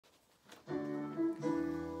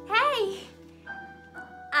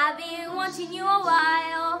I've been watching you a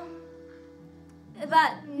while,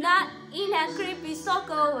 but not in a creepy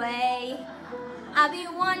stalker way. I've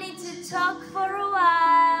been wanting to talk for a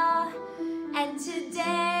while, and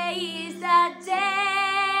today is that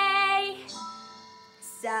day.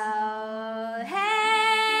 So hey,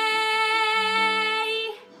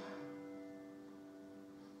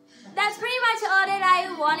 that's pretty much all that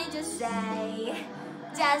I wanted to say.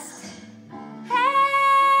 Just hey,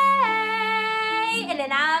 and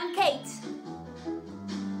then I'm Kate.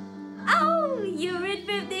 Oh, you read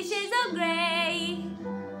 50 Shades of Grey,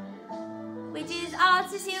 which is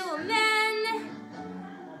autistic human,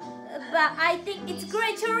 but I think it's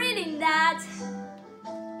great you're reading that.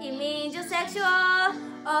 It means you're sexual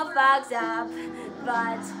or fucked up,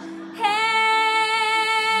 but hey,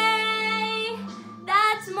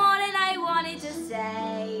 that's more than I wanted to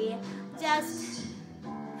say. Just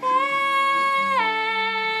hey,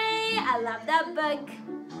 I love that book.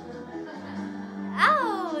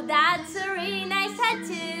 Oh, that's a really nice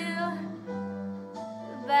tattoo,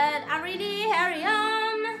 but I really hurry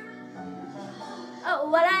on. Oh,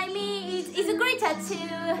 what I mean is it's a great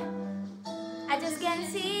tattoo. I just can't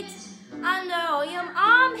see it under all your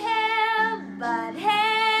arm hair, but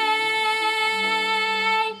hey,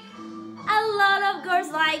 a lot of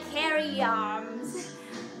girls like hairy arms,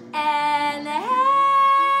 and hey,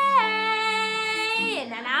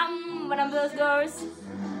 and I'm one of those girls.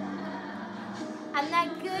 I'm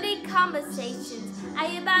not good at conversations, I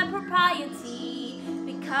am bad propriety,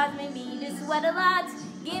 because maybe you sweat a lot,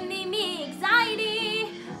 giving me anxiety.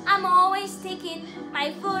 I'm always sticking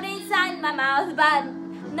my foot inside my mouth, but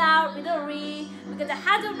not really, because I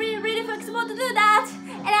had to be really flexible to do that,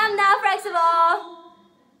 and I'm not flexible.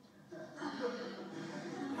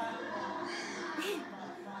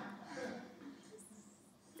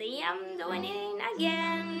 See, I'm doing it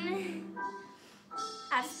again.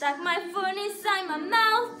 I stuck my foot inside my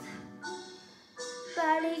mouth,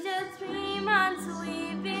 but it's just 3 months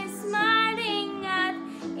we've been smiling at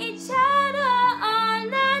each other on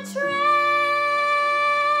the train.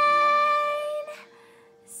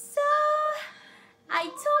 So I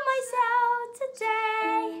told myself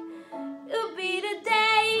today will be the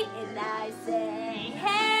day, and I say,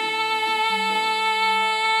 hey,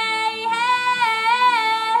 hey,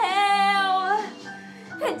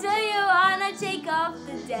 do you wanna take off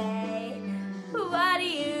the day? What do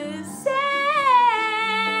you say?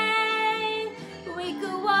 We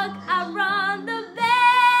could walk around the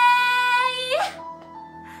bay.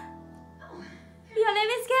 Your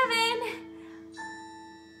name is Kevin.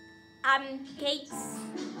 I'm Kate.